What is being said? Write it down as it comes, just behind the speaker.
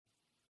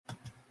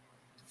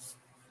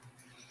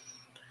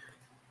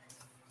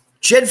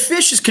Jedd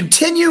Fisch is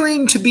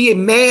continuing to be a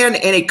man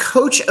and a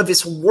coach of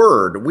his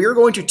word. We're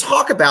going to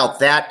talk about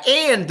that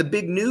and the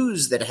big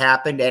news that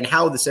happened and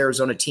how this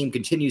Arizona team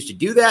continues to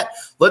do that.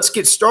 Let's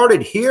get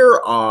started here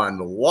on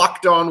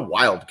Locked On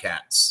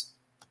Wildcats.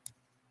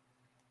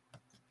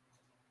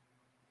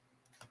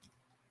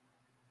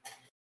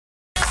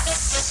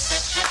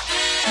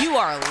 You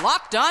are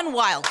Locked On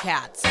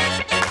Wildcats,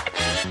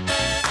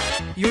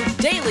 your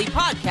daily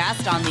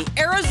podcast on the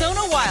Arizona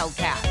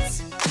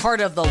Wildcats.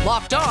 Part of the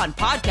Locked On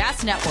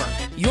Podcast Network,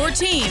 your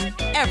team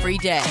every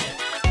day.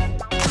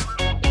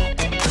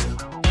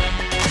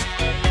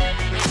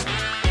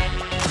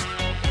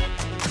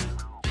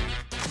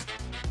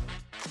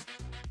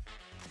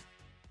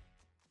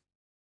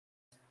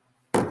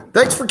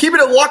 Thanks for keeping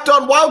it Locked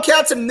On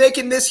Wildcats and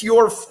making this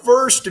your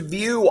first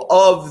view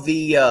of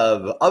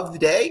the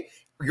day.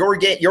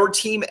 Your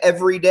team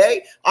every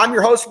day. I'm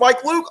your host,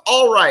 Mike Luke.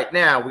 All right,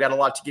 now we got a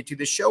lot to get to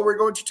this show. We're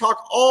going to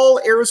talk all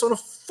Arizona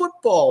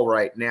football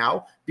right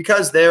now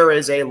because there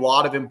is a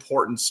lot of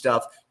important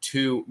stuff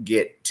to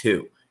get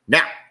to.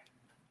 Now,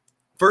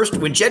 first,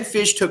 when Jedd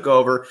Fisch took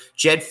over,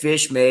 Jedd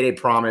Fisch made a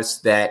promise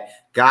that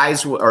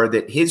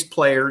that his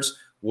players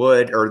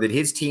would, or that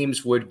his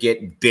teams would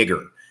get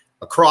bigger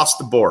across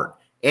the board.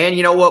 And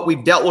you know what?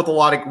 We've dealt with a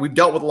lot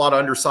of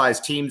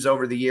undersized teams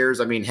over the years.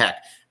 I mean, heck,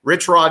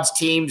 Rich Rod's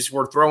teams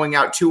were throwing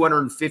out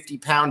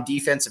 250-pound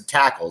defensive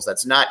tackles.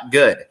 That's not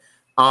good.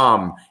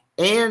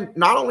 And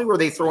not only were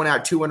they throwing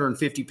out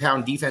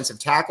 250-pound defensive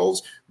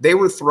tackles, they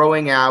were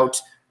throwing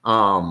out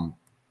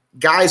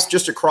guys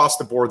just across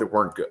the board that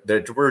weren't good,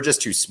 that were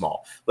just too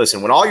small.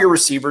 Listen, when all your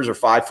receivers are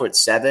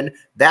 5'7",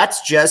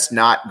 that's just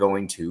not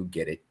going to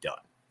get it done.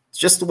 It's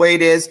just the way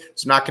it is.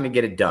 It's not going to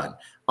get it done.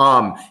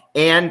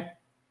 And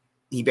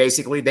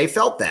they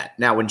felt that.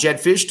 Now, when Jedd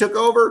Fisch took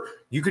over,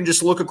 you can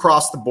just look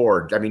across the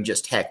board. I mean,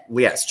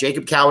 yes,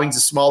 Jacob Cowing's a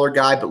smaller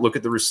guy, but look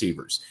at the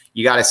receivers.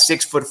 You got a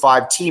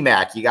 6'5"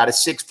 T-Mac. You got a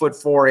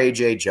 6'4"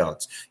 A.J.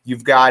 Jones.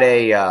 You've got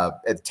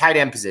at the tight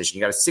end position.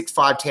 You got a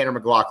 6'5" Tanner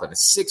McLaughlin, a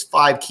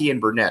 6'5"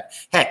 Kean Burnett.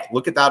 Heck,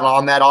 look at that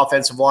on that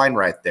offensive line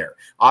right there.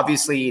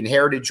 Obviously, he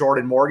inherited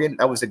Jordan Morgan.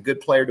 That was a good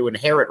player to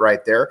inherit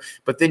right there.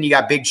 But then you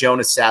got Big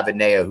Jonas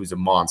Savanea, who's a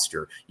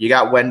monster. You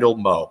got Wendell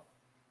Moe.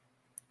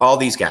 All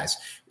these guys.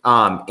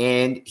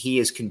 And he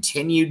has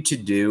continued to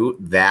do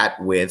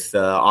that with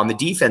on the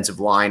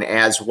defensive line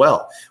as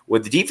well.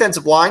 With the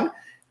defensive line,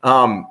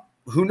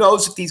 who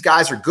knows if these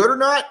guys are good or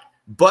not,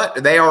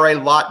 but they are a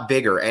lot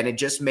bigger. And it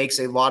just makes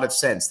a lot of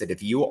sense that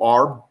if you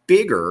are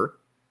bigger,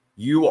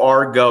 you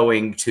are likely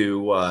going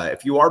to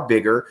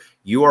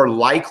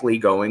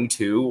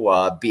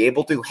be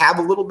able to have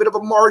a little bit of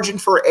a margin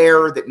for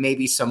error that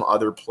maybe some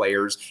other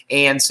players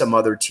and some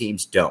other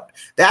teams don't.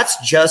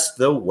 That's just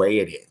the way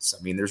it is.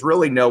 I mean, there's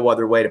really no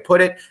other way to put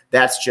it.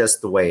 That's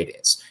just the way it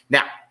is.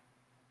 Now,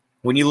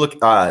 when you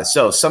look,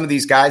 so some of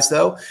these guys,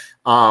 though,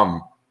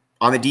 on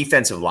the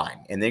defensive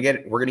line, and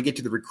then we're going to get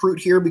to the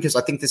recruit here because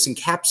I think this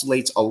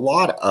encapsulates a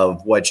lot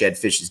of what Jedd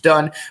Fisch has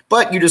done,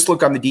 but you just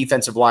look on the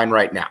defensive line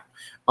right now.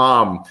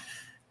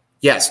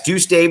 Yes,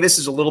 Deuce Davis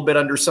is a little bit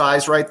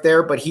undersized right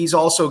there, but he's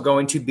also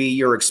going to be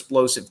your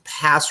explosive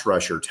pass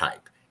rusher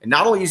type. And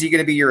not only is he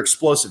going to be your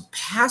explosive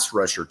pass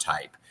rusher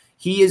type,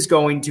 he is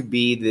going to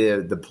be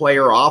the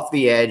player off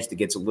the edge that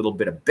gets a little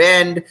bit of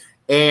bend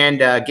and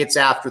gets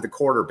after the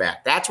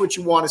quarterback. That's what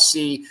you want to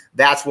see.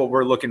 That's what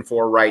we're looking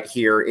for right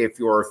here if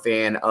you're a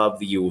fan of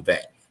the U of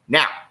A.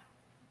 Now,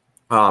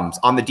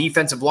 on the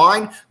defensive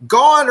line,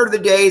 gone are the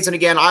days. And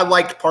again, I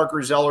liked Parker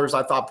Zellers.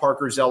 I thought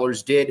Parker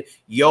Zellers did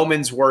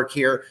yeoman's work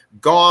here.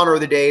 Gone are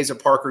the days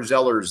of Parker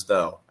Zellers,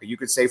 though. You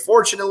could say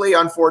fortunately,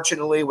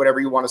 unfortunately,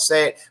 whatever you want to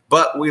say it.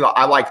 But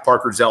I liked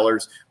Parker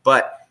Zellers,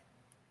 but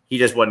he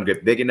just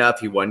wasn't big enough.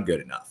 He wasn't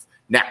good enough.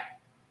 Now,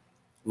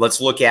 let's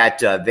look at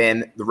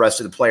then the rest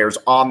of the players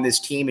on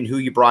this team and who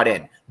you brought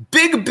in.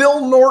 Big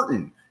Bill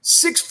Norton,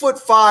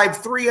 6'5",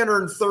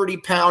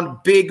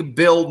 330-pound Big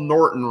Bill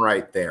Norton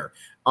right there.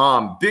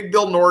 Big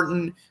Bill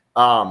Norton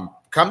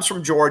comes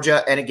from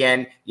Georgia. And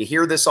again, you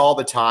hear this all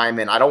the time.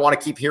 And I don't want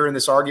to keep hearing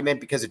this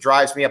argument because it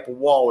drives me up a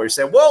wall where you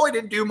say, well, he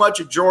didn't do much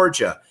at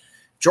Georgia.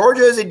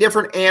 Georgia is a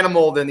different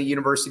animal than the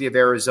University of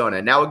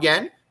Arizona. Now,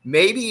 again,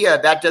 maybe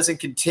that doesn't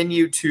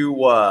continue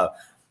to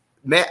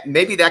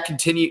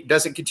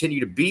doesn't continue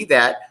to be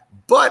that.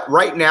 But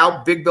right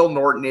now, Big Bill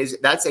Norton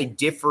that's a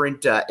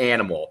different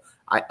animal.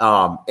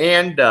 I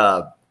think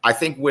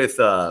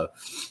the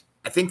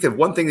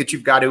one thing that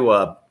you've got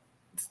to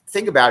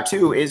think about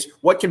too is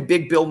what can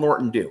Big Bill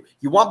Norton do?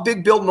 You want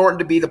Big Bill Norton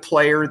to be the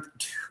player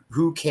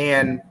who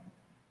can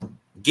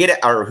get it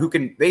or who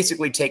can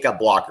basically take up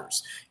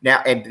blockers.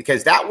 Now, and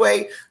because that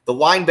way the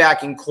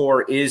linebacking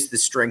core is the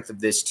strength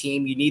of this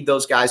team. You need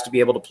those guys to be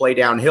able to play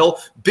downhill.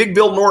 Big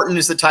Bill Norton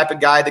is the type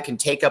of guy that can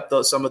take up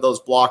some of those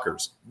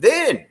blockers.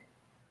 Then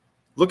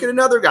look at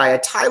another guy, a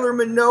Tyler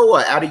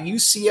Manoa out of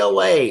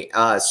UCLA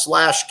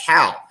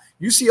 /Cal.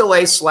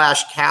 UCLA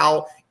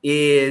 /Cal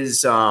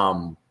is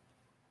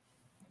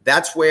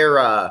that's where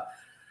I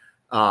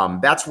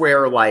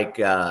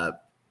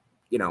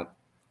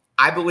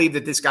believe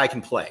that this guy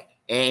can play.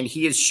 and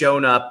he has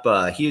shown up.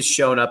 He has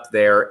shown up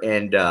there,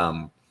 and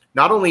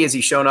not only has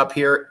he shown up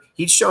here,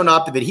 he's shown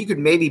up that he could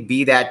maybe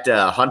be that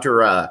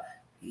Hunter.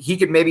 He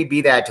could maybe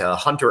be that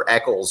Hunter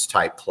Eccles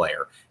type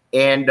player.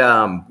 And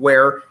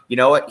where, you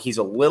know what, he's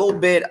a little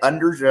bit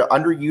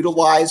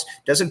underutilized,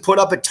 doesn't put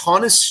up a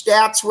ton of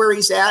stats where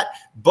he's at,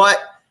 but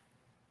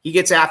he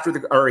gets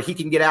after he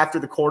can get after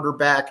the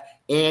quarterback,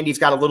 and he's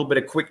got a little bit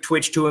of quick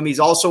twitch to him.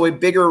 He's also a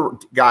bigger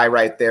guy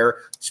right there.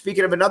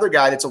 Speaking of another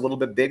guy that's a little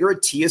bit bigger,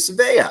 Tia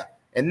Savea.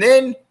 And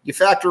then you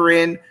factor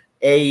in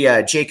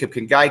a Jacob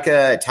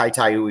Kangaika, a Tai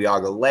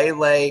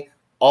Uiagalelei,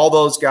 all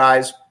those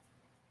guys.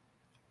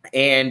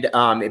 And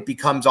it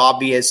becomes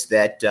obvious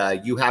that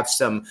you have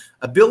some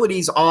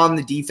abilities on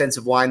the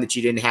defensive line that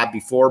you didn't have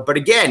before. But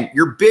again,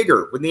 you're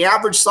bigger. When the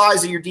average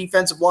size of your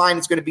defensive line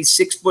is going to be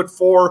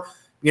 6'4",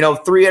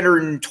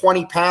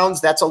 320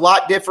 pounds, that's a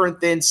lot different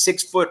than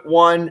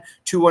 6'1",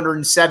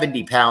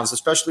 270 pounds,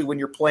 especially when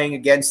you're playing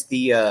against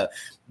the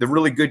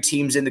really good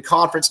teams in the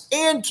conference.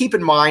 And keep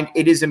in mind,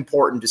 it is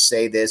important to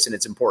say this, and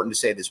it's important to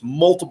say this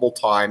multiple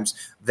times,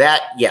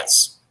 that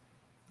yes,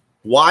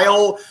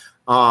 while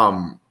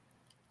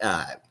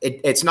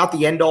it's not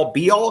the end-all,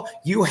 be-all,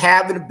 you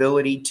have an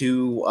ability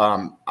to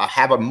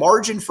have a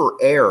margin for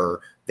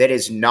error that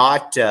is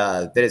not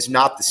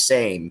the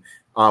same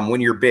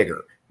when you're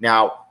bigger.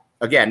 Now,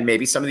 again,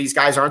 maybe some of these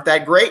guys aren't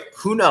that great.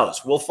 Who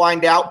knows? We'll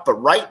find out. But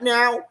right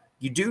now,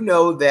 you do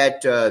know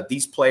that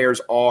these players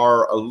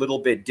are a little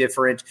bit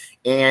different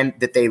and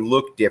that they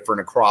look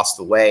different across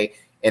the way.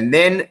 And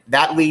then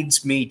that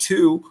leads me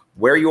to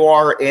where you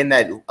are in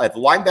that at the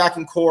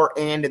linebacking core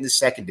and in the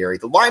secondary.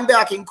 The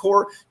linebacking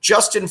core,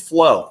 Justin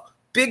Flo,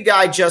 big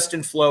guy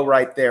Justin Flo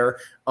right there.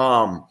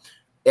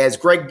 As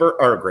Greg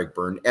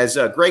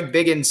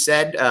Biggins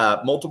said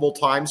multiple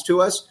times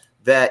to us,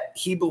 that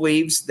he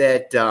believes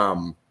that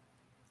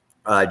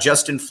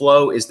Justin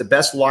Flo is the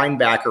best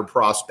linebacker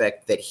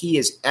prospect that he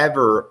has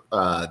ever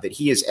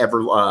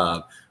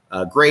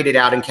graded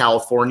out in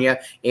California.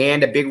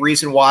 And a big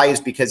reason why is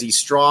because he's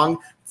strong,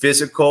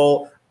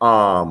 physical.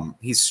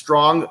 He's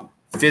strong,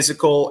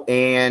 physical,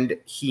 and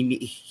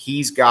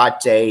he's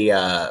got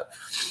an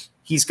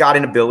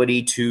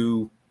ability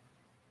to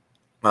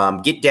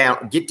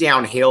get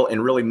downhill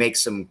and really make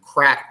some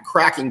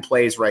cracking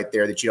plays right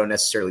there that you don't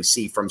necessarily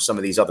see from some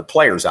of these other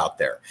players out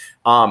there.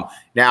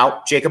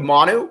 Now, Jacob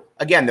Manu,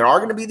 again, there are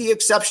going to be the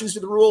exceptions to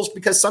the rules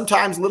because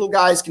sometimes little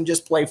guys can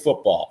just play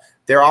football.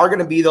 There are going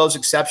to be those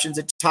exceptions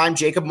at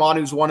times. Jacob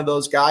Manu is one of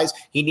those guys.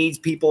 He needs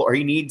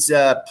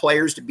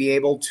players to be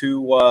able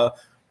to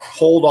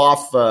hold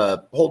off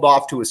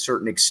to a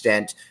certain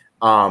extent,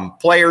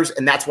 players,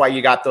 and that's why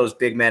you got those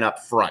big men up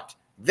front.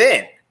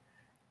 Then,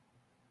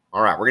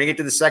 all right, we're going to get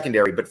to the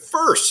secondary, but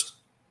first,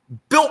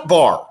 Built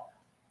Bar.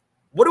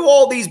 What do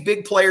all these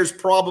big players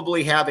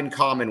probably have in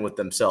common with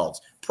themselves?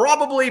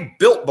 Probably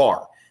Built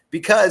Bar,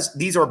 because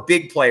these are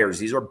big players.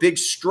 These are big,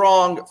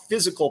 strong,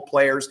 physical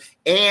players,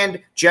 and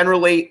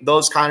generally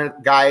those kind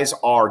of guys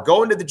are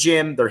going to the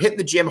gym, they're hitting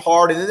the gym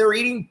hard, and then they're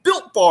eating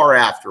Built Bar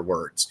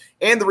afterwards.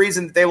 And the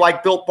reason that they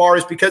like Built Bar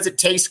is because it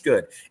tastes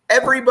good.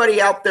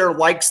 Everybody out there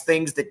likes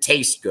things that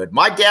taste good.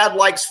 My dad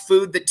likes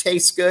food that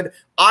tastes good.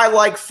 I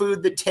like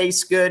food that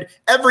tastes good.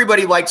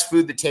 Everybody likes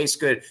food that tastes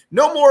good.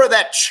 No more of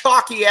that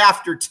chalky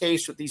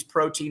aftertaste with these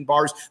protein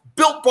bars.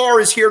 Built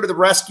Bar is here to the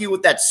rescue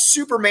with that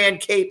Superman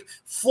cape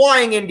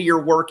flying into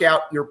your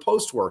workout, your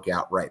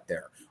post-workout right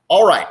there.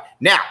 All right,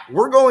 now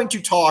we're going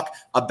to talk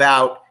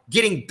about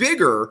getting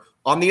bigger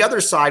on the other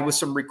side with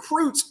some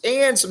recruits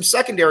and some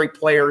secondary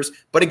players.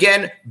 But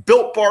again,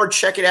 Built Bar,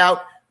 check it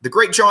out. The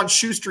great John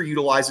Schuster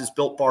utilizes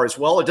Built Bar as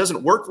well. It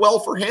doesn't work well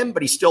for him,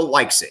 but he still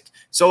likes it.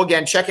 So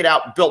again, check it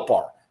out, Built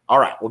Bar. All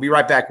right, we'll be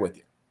right back with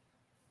you.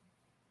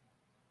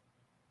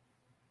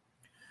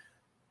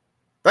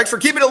 Thanks for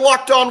keeping it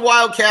locked on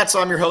Wildcats.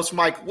 I'm your host,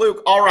 Mike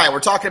Luke. All right,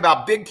 we're talking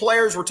about big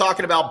players. We're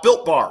talking about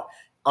Built Bar.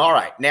 All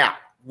right, now,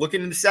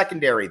 looking in the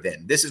secondary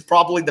then. This is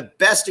probably the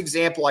best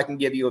example I can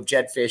give you of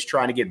Jedd Fisch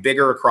trying to get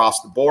bigger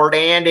across the board,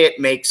 and it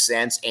makes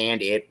sense,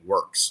 and it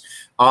works.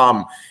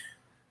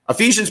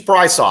 Ephesians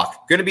Prysock,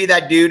 going to be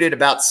that dude at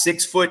about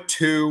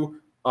 6'2",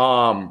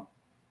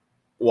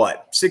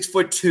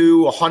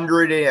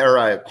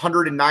 6'2",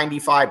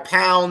 195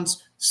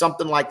 pounds,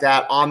 something like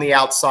that on the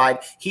outside.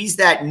 He's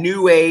that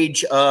new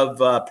age of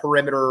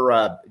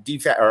perimeter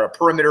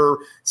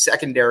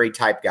secondary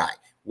type guy,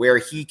 where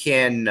he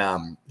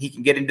can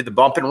get into the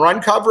bump and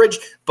run coverage,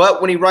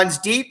 but when he runs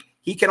deep,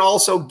 he can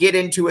also get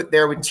into it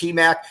there with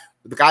T-Mac,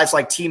 with the guys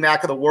like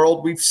T-Mac of the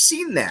world. We've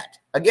seen that.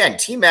 Again,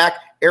 T-Mac,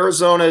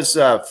 Arizona's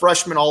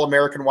freshman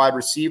All-American wide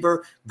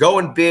receiver,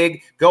 going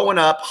big, going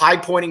up,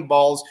 high-pointing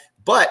balls.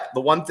 But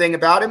the one thing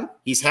about him,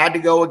 he's had to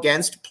go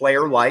against a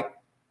player like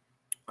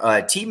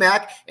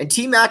T-Mac, and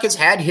T-Mac has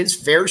had his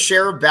fair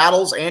share of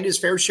battles and his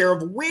fair share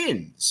of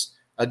wins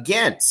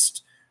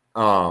against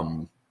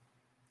Ephesians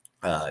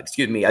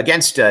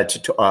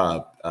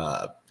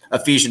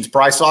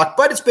Prysock,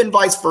 but it's been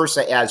vice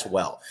versa as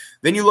well.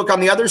 Then you look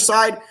on the other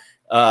side,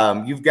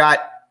 you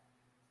got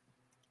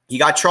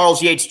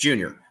Charles Yates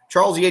Jr.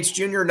 Charles Yates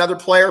Jr., another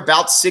player,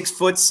 about 6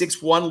 foot,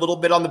 6'1", a little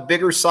bit on the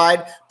bigger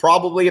side,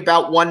 probably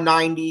about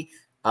 190.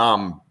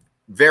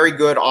 Very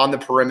good on the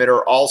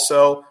perimeter.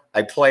 Also,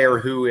 a player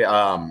who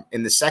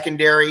in the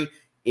secondary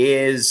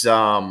is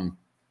a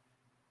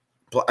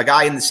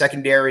guy in the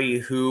secondary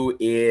who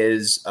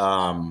is,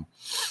 I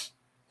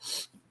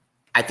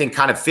think,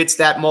 kind of fits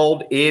that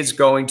mold, is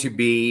going to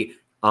be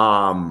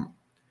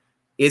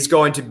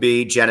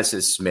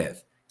Genesis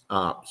Smith.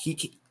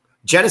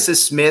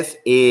 Genesis Smith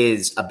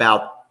is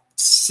about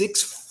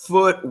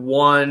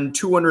 6'1",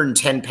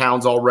 210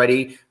 pounds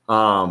already.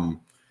 And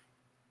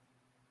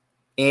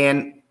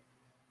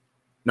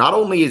not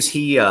only is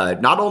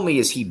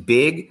he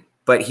big,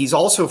 but he's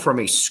also from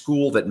a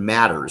school that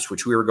matters,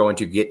 which we were going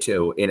to get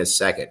to in a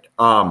second.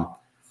 But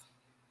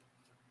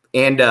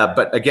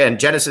again,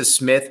 Genesis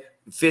Smith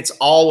fits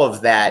all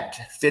of that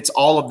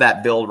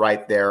build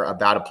right there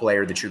about a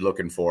player that you're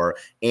looking for,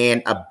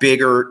 and a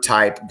bigger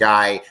type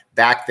guy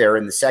back there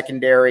in the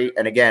secondary.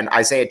 And again,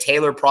 Isaiah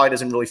Taylor probably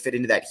doesn't really fit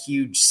into that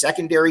huge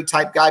secondary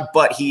type guy,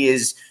 but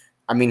he's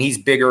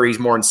bigger. He's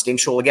more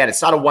instinctual. Again,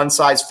 it's not a one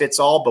size fits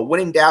all, but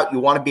when in doubt, you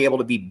want to be able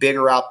to be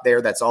bigger out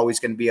there. That's always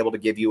going to be able to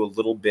give you a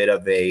little bit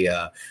of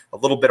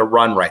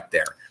run right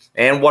there.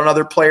 And one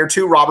other player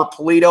too, Robert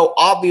Polito,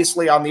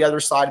 obviously on the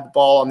other side of the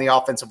ball on the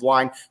offensive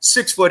line,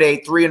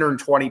 6'8",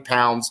 320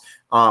 pounds,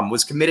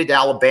 was committed to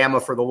Alabama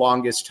for the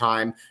longest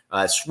time,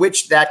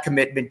 switched that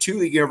commitment to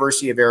the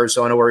University of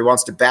Arizona, where he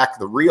wants to back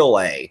the real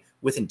A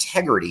with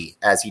integrity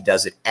as he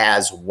does it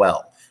as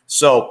well.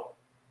 So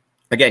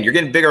again, you're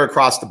getting bigger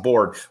across the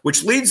board,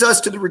 which leads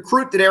us to the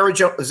recruit that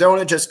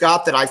Arizona just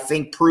got that I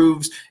think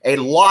proves a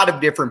lot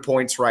of different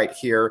points right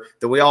here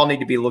that we all need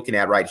to be looking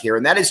at right here,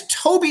 and that is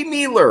Toby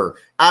Mealer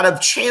out of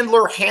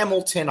Chandler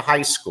Hamilton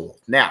High School.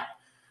 Now,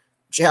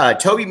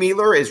 Toby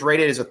Mealer is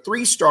rated as a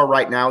 3-star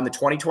right now in the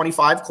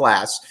 2025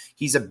 class.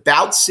 He's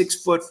about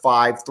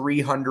 6'5",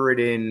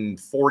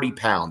 340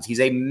 pounds. He's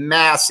a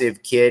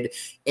massive kid,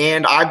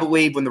 and I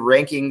believe when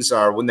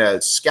the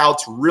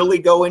scouts really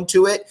go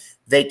into it,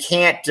 they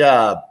can't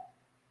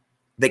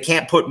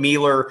put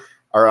Mealer,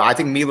 or I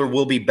think Mealer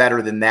will be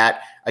better than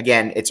that.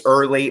 Again, it's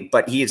early,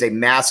 but he is a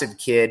massive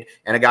kid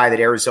and a guy that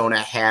Arizona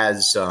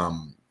has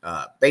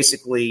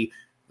basically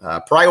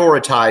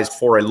prioritized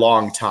for a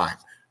long time.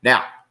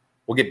 Now,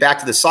 we'll get back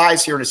to the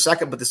size here in a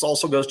second, but this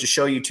also goes to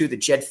show you, too, that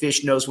Jedd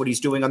Fisch knows what he's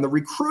doing on the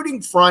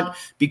recruiting front,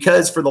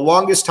 because for the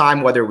longest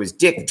time, whether it was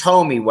Dick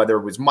Tomey, whether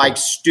it was Mike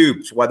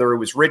Stoops, whether it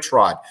was Rich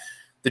Rod,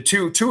 the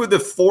two of the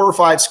 4 or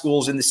 5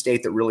 schools in the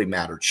state that really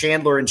matter,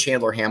 Chandler and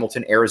Chandler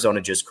Hamilton,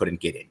 Arizona just couldn't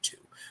get into.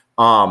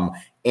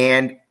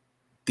 And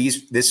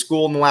this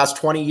school in the last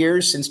 20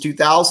 years, since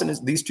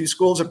 2000, these two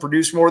schools have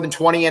produced more than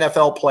 20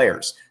 NFL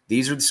players.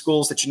 These are the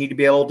schools that you need to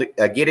be able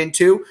to get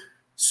into.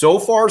 So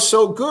far,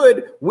 so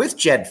good with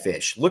Jedd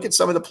Fisch. Look at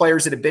some of the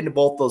players that have been to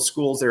both those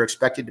schools. They're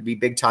expected to be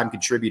big-time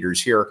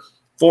contributors here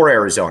for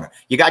Arizona.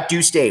 You got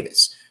Deuce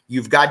Davis.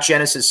 You've got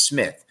Genesis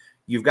Smith.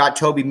 You've got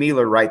Toby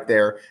Mealer right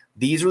there.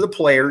 These are the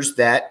players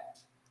that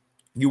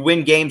you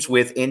win games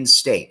with in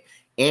state.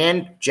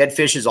 And Jedd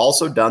Fisch has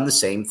also done the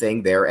same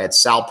thing there at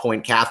Sal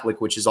Point Catholic,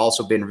 which has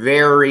also been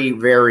very,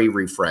 very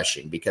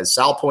refreshing, because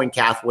Sal Point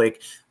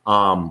Catholic,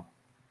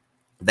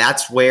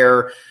 that's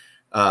where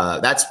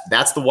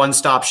that's the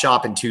one-stop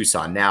shop in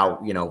Tucson. Now,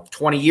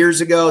 20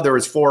 years ago, there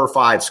was 4 or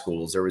 5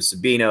 schools. There was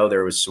Sabino,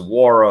 there was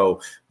Saguaro,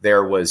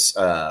 there was,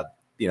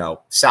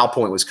 Sal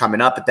Point was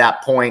coming up at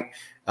that point,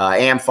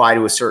 Amphi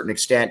to a certain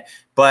extent.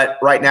 But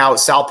right now,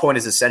 Sal Point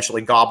has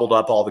essentially gobbled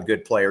up all the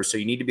good players. So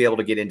you need to be able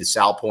to get into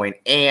Sal Point.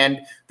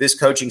 And this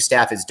coaching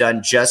staff has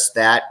done just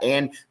that.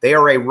 And they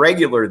are a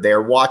regular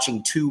there,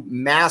 watching 2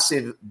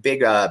 massive,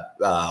 big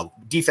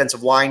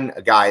defensive line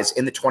guys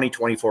in the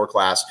 2024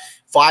 class.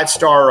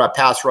 5-star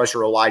pass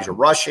rusher Elijah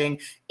Rushing,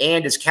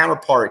 and his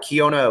counterpart,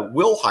 Keona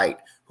Wilhite,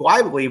 who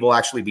I believe will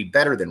actually be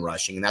better than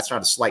Rushing. And that's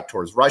not a slight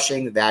towards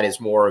Rushing. That is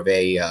more of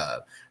a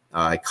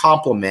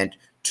compliment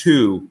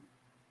to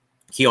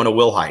Keona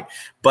Wilhite.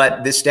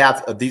 But this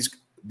staff of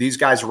these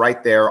guys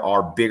right there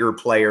are bigger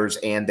players,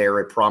 and they're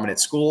at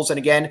prominent schools. And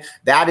again,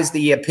 that is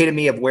the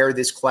epitome of where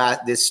this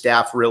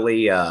staff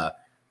really that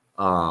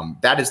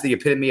is the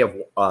epitome of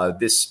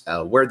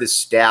where this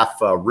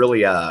staff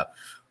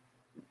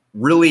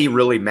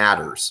really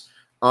matters.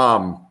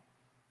 And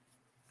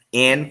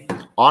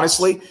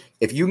honestly,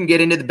 if you can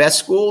get into the best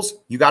schools,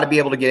 you got to be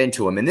able to get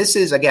into them. And this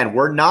is, again,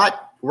 we're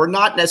not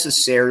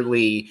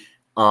necessarily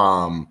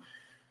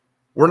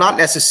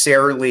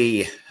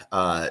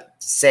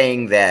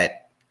saying that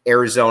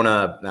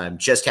Arizona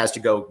just has to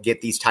go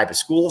get these type of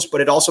schools,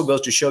 but it also goes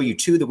to show you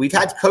too that we've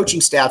had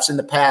coaching staffs in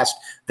the past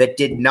that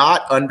did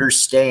not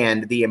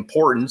understand the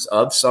importance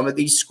of some of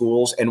these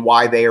schools and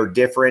why they are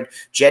different.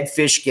 Jedd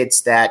Fisch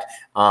gets that.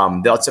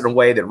 That's in a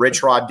way that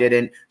Rich Rod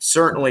didn't.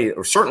 Certainly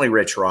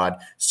Rich Rod.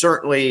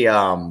 Certainly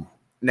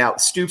now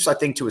Stoops, I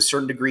think, to a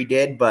certain degree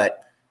did,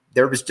 but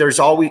there's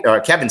always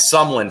Kevin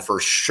Sumlin for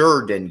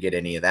sure didn't get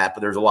any of that,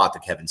 but there's a lot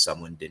that Kevin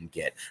Sumlin didn't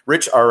get.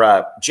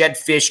 Jedd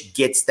Fisch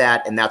gets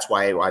that, and that's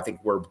why I think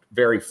we're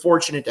very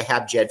fortunate to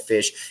have Jedd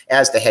Fisch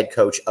as the head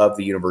coach of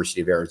the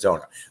University of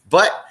Arizona.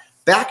 But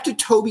back to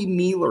Toby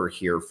Mealer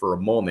here for a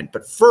moment.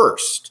 But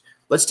first,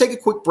 let's take a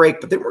quick break,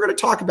 but then we're going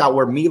to talk about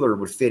where Mealer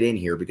would fit in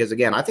here because,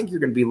 again, I think you're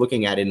going to be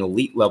looking at an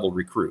elite level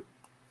recruit.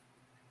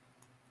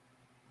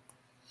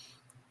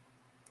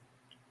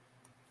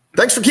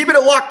 Thanks for keeping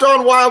it locked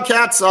on,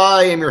 Wildcats.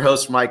 I am your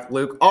host, Mike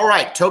Luke. All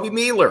right, Toby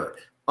Mealer.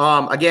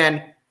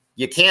 Again,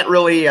 you can't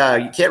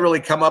really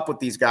come up with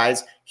these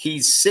guys.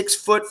 He's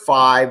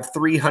 6'5",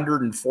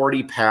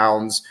 340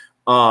 pounds.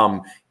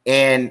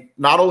 And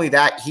not only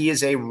that, he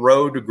is a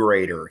road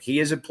grader. He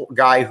is a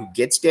guy who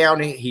gets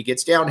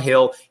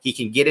downhill. He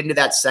can get into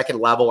that second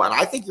level. And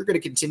I think you're going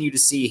to continue to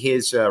see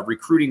his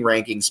recruiting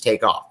rankings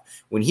take off.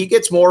 When he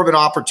gets more of an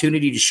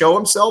opportunity to show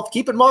himself,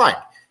 keep in mind,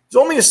 he's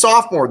only a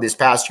sophomore this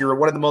past year at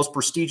one of the most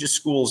prestigious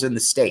schools in the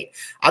state.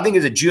 I think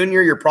as a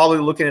junior, you're probably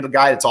looking at a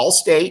guy that's all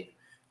state.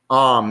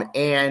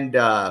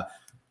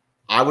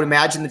 I would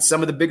imagine that some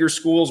of the bigger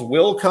schools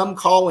will come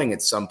calling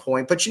at some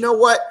point. But you know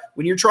what?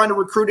 When you're trying to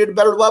recruit at a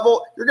better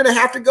level, you're going to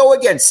have to go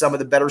against some of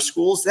the better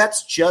schools.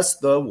 That's just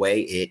the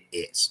way it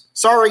is.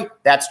 Sorry,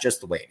 that's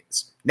just the way it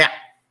is. Now,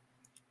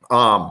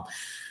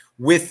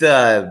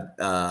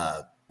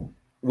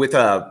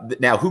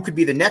 now who could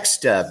be the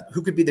next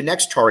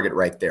target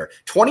right there?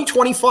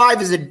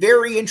 2025 is a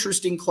very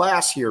interesting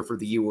class here for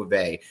the U of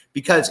A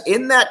because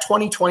in that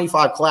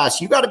 2025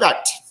 class, you got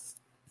about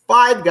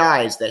 5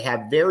 guys that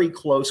have very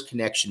close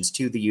connections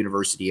to the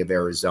University of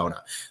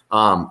Arizona.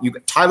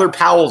 Tyler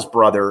Powell's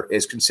brother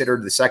is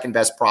considered the second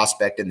best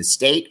prospect in the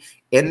state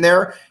in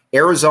there.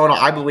 Arizona,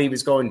 I believe,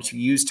 is going to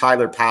use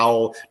Tyler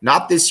Powell,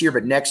 not this year,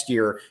 but next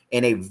year,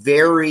 in a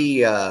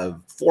very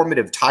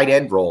formative tight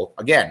end role.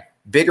 Again,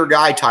 bigger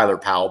guy, Tyler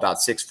Powell, about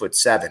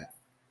 6'7".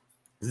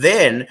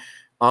 Then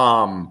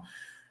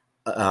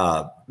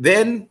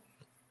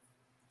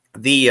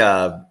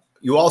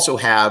you also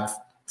have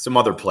some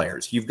other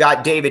players. You've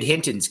got David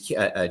Hinton's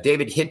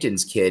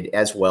kid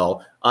as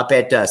well up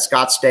at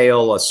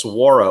Scottsdale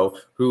Saguaro,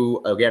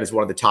 who again is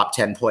one of the top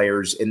 10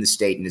 players in the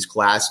state in his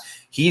class.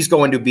 He's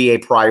going to be a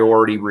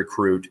priority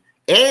recruit.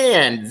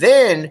 And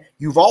then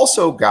you've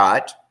also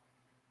got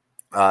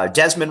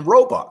Desmond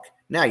Roebuck.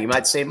 Now you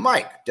might say,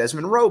 Mike,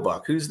 Desmond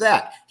Roebuck, who's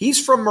that?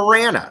 He's from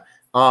Marana.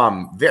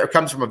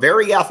 Comes from a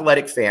very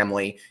athletic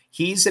family.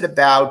 He's at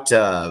about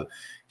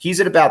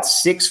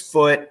 6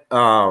 foot,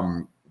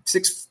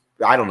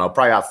 I don't know,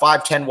 probably about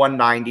 5'10",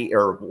 190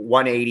 or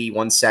 180,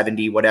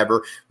 170,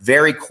 whatever.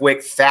 Very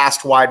quick,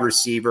 fast wide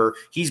receiver.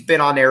 He's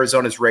been on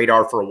Arizona's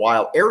radar for a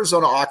while.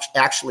 Arizona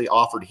actually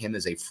offered him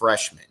as a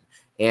freshman.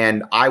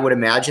 And I would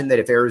imagine that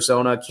if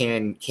Arizona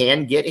can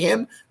get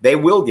him, they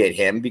will get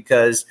him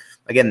because,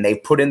 again,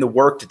 they've put in the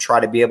work to try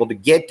to be able to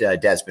get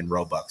Desmond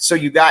Roebuck. So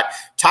you got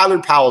Tyler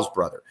Powell's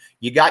brother.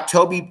 You got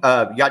Toby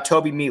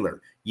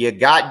Mealer. You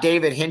got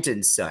David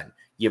Hinton's son.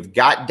 You've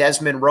got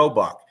Desmond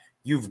Roebuck.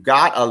 You've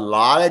got a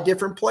lot of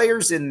different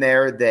players in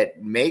there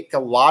that make a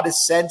lot of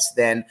sense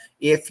then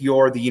if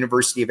you're the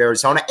University of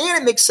Arizona. And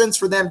it makes sense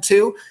for them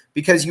too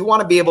because you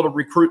want to be able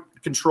to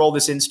control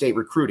this in-state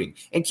recruiting.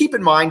 And keep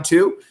in mind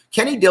too,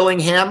 Kenny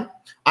Dillingham,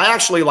 I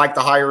actually like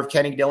the hire of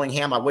Kenny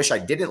Dillingham. I wish I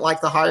didn't like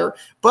the hire,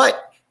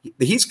 but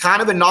he's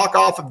kind of a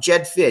knockoff of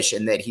Jedd Fisch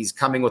in that he's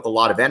coming with a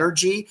lot of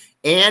energy.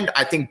 And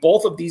I think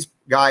both of these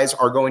guys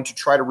are going to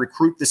try to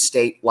recruit the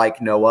state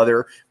like no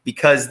other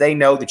because they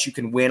know that you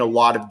can win a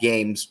lot of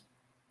games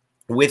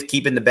with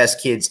keeping the best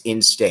kids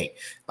in state.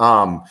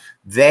 And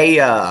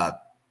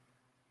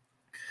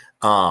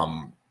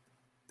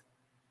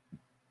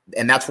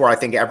that's where I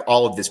think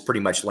all of this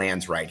pretty much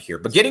lands right here.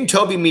 But getting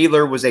Toby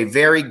Mealer was a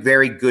very,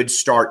 very good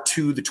start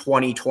to the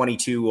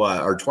 2022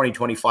 or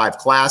 2025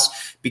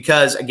 class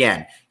because,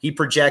 again, he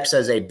projects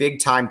as a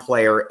big-time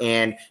player.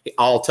 And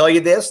I'll tell you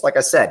this, like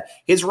I said,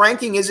 his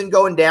ranking isn't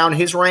going down.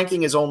 His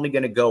ranking is only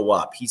going to go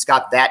up. He's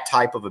got that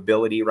type of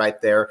ability right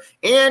there.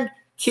 And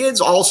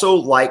kids also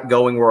like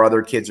going where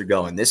other kids are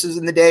going. This is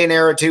in the day and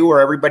era, too, where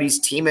everybody's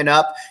teaming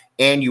up.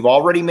 And you've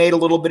already made a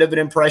little bit of an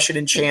impression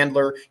in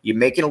Chandler. You're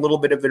making a little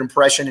bit of an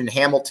impression in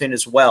Hamilton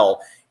as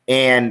well.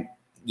 And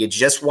you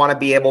just want to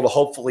be able to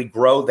hopefully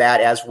grow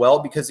that as well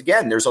because,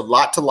 again, there's a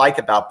lot to like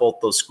about both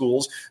those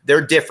schools.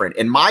 They're different.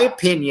 In my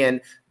opinion,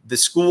 the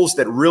schools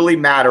that really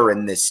matter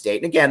in this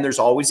state, and, again, there's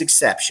always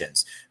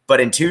exceptions, but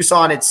in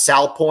Tucson, it's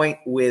South Point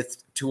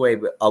to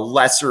a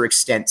lesser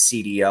extent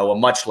CDO, a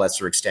much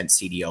lesser extent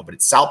CDO, but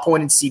it's South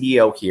Point and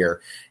CDO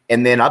here.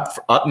 And then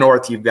up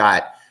north, you've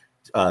got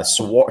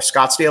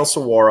Scottsdale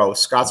Saguaro,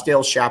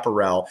 Scottsdale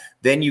Chaparral.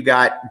 Then you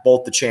got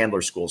both the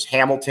Chandler schools,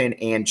 Hamilton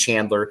and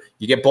Chandler.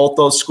 You get both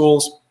those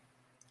schools.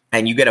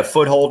 and you get a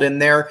foothold in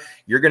there,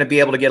 you're going to be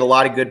able to get a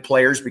lot of good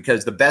players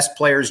because the best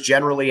players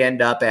generally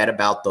end up at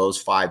about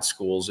those 5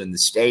 schools in the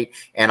state.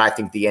 And I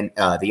think the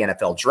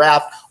NFL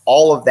draft,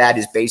 all of that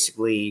is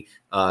basically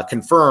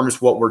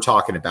confirms what we're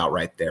talking about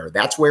right there.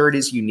 That's where it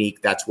is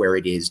unique. That's where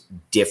it is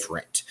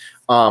different.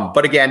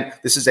 But again,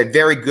 this is a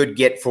very good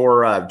get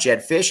for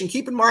Jedd Fisch. And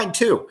keep in mind,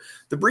 too,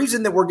 the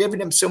reason that we're giving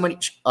him so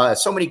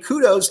many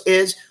kudos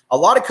is a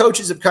lot of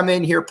coaches have come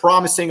in here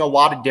promising a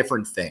lot of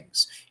different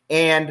things.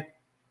 And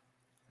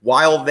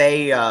while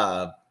they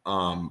a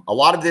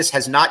lot of this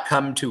has not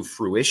come to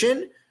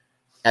fruition,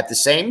 at the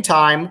same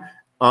time,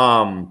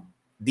 with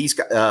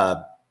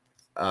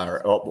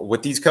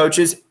these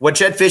coaches, what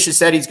Jedd Fisch has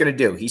said he's going to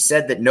do. He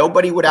said that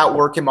nobody would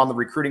outwork him on the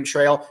recruiting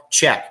trail.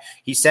 Check.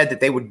 He said that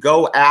they would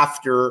go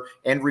after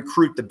and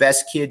recruit the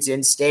best kids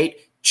in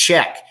state.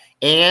 Check.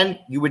 And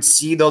you would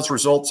see those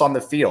results on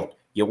the field.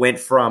 You went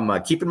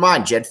from, keep in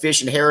mind, Jedd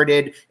Fisch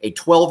inherited a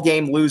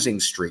 12-game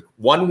losing streak.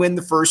 1 win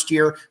the first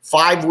year,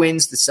 5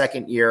 wins the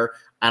second year.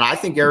 And I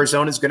think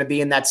Arizona is going to be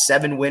in that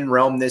 7-win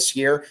realm this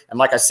year. And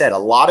like I said, a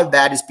lot of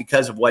that is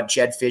because of what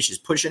Jedd Fisch is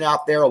pushing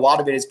out there. A lot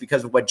of it is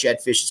because of what Jedd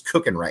Fisch is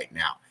cooking right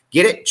now.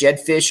 Get it? Jedd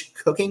Fisch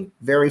cooking?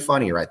 Very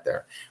funny right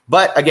there.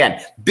 But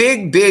again,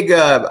 big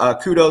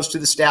kudos to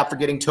the staff for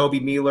getting Toby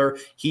Mealer.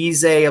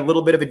 He's a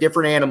little bit of a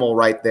different animal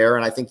right there.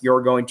 And I think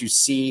you're going to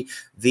see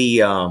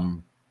the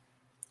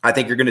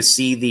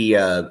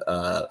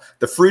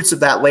fruits of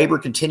that labor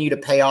continue to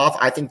pay off.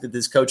 I think that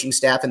this coaching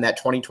staff in that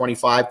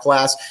 2025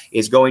 class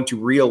is going to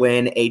reel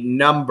in a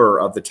number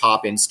of the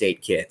top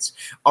in-state kids.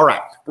 All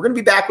right, we're going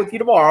to be back with you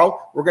tomorrow.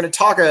 We're going to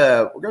talk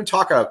a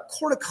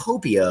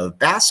cornucopia of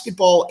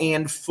basketball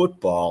and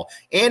football,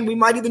 and we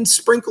might even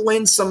sprinkle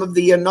in some of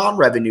the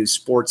non-revenue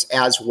sports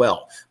as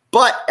well.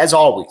 But as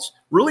always,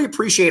 really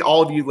appreciate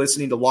all of you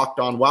listening to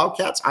Locked On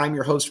Wildcats. I'm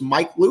your host,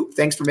 Mike Luke.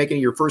 Thanks for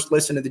making your first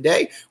listen of the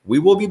day. We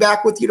will be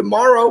back with you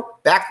tomorrow.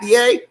 Back the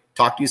A.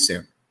 Talk to you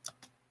soon.